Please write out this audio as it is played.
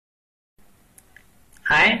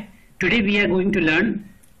Hi, today we are going to learn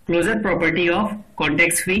closure property of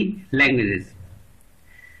context-free languages.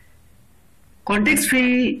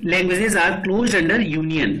 Context-free languages are closed under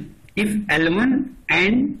union if L1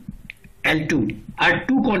 and L2 are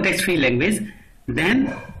two context-free languages,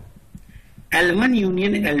 then L1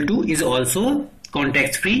 union L2 is also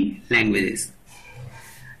context-free languages.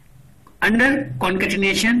 Under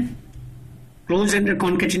concatenation, closed under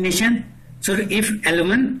concatenation, so if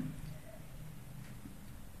L1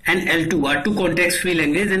 and L2 are two context-free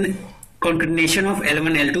languages, then concatenation of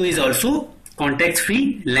L1 L2 is also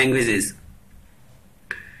context-free languages.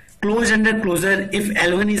 Closed under closure, if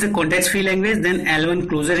L1 is a context-free language, then L1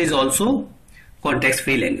 closure is also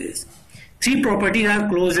context-free languages. Three properties are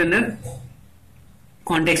closed under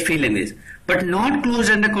context-free language, but not closed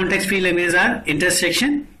under context-free languages are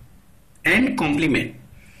intersection and complement.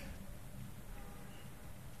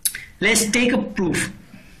 Let's take a proof.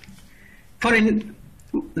 For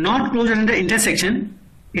not closed under intersection,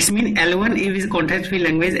 it means L1 is context-free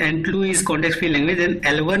language and L2 is context-free language, then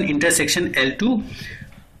L1 intersection L2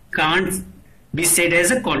 can't be said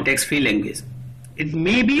as a context-free language. It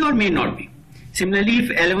may be or may not be. Similarly, if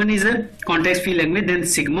L1 is a context-free language, then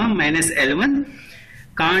sigma minus L1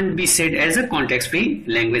 can't be said as a context-free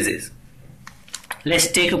languages.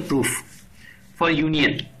 Let's take a proof for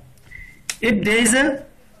union. If there is a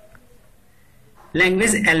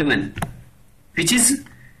language L1 which is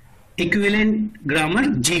equivalent grammar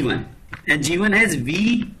G1, and G1 has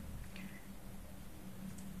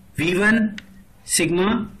V1,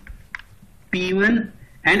 sigma, P1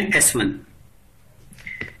 and S1.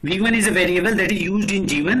 V1 is a variable that is used in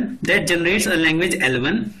G1 that generates a language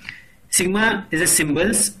L1. Sigma is a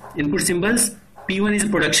symbols, input symbols. P1 is a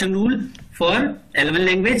production rule for L1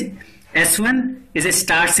 language. S1 is a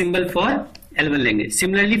start symbol for L1 language.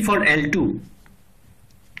 Similarly for L2,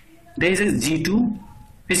 there is a G2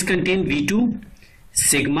 which contains V2,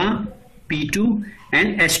 sigma, P2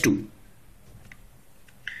 and S2.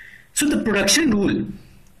 So the production rule,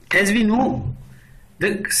 as we know,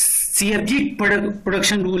 the CFG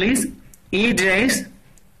production rule is A derives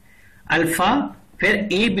alpha, where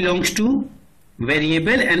A belongs to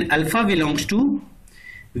variable and alpha belongs to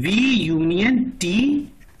V union T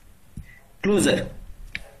closure.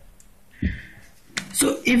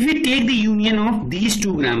 So if we take the union of these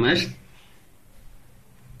two grammars,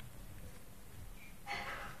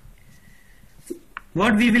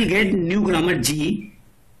 what we will get? New grammar G,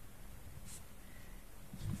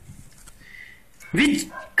 which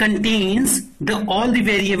contains all the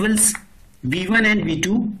variables V1 and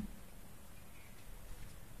V2,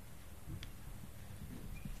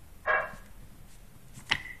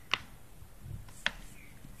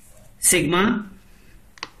 sigma,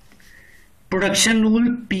 production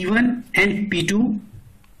rule P1 and P2,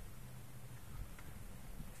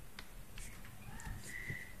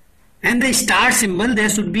 and the start symbol there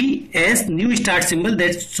should be as new start symbol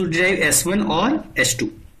that should derive S1 or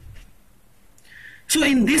S2. So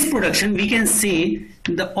in this production we can say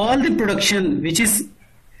all the production which is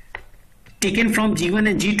taken from G1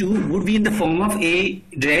 and G2 would be in the form of A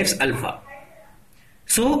derives alpha.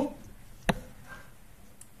 So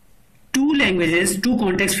two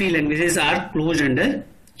context-free languages are closed under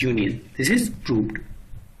union. This is proved.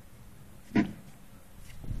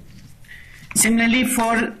 Similarly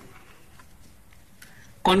for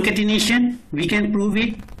concatenation, we can prove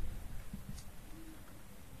it.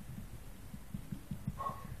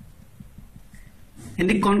 In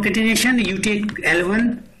the concatenation, you take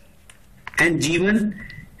L1 and G1,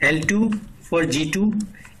 L2 for G2.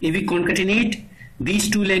 If we concatenate these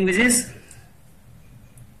two languages,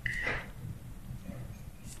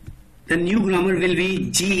 the new grammar will be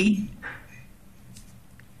G,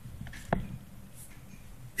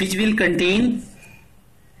 which will contain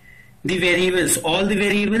the variables, all the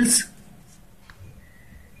variables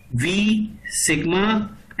V, sigma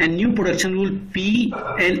and new production rule P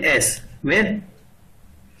and S, where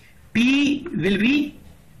P will be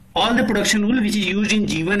all the production rule which is used in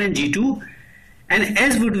G1 and G2, and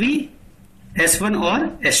S would be S1 or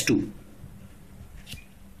S2.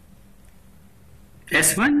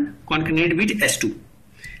 S1 concatenate with S2.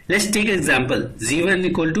 Let's take an example. Z1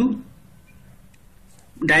 equal to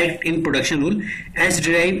direct in production rule, S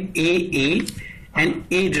derive A and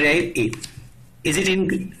A derive A. Is it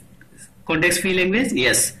in context-free language?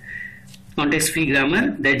 Yes. Context-free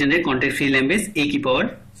grammar that generate context-free language A की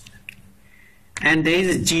power. And there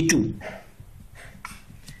is G2.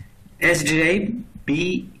 S derive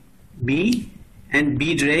B and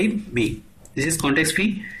B derive B. This is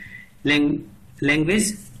context-free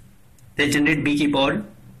language that generate B की power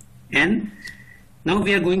n. Now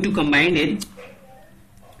we are going to combine it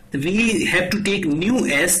we have to take new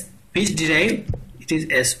S which derive, it is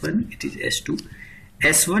S1, it is S2,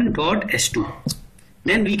 S1 dot S2.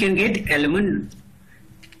 Then we can get L1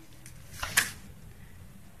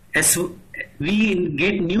 S. We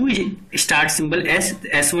get new start symbol S,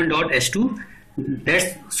 S1 dot S2.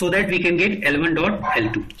 That's so that we can get L1 dot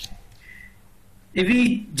L2. If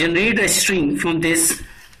we generate a string from this,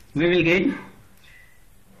 we will get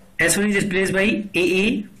S1 is replaced by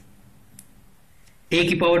A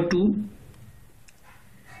की power 2,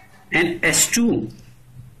 and S2,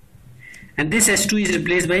 and this S2 is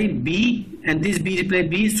replaced by B, and this B replaced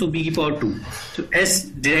B, so B की power 2. So S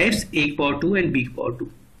derives A की power 2 and B की power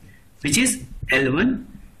 2, which is L1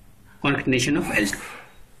 concatenation of L2.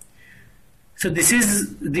 So this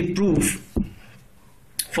is the proof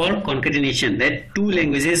for concatenation, that two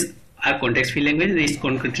languages are context free languages. This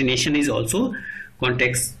concatenation is also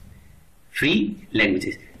context free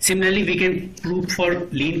languages. Similarly, we can prove for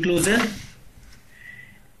lean closure,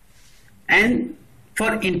 and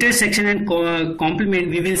for intersection and complement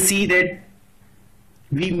we will see that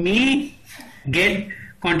we may get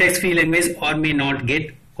context free language or may not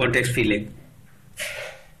get context free language.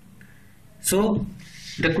 So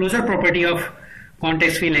the closure property of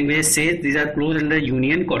context free language says these are closed under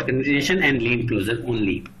union, concatenation and lean closure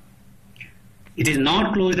only. It is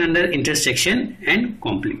not closed under intersection and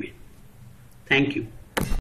complement. Thank you.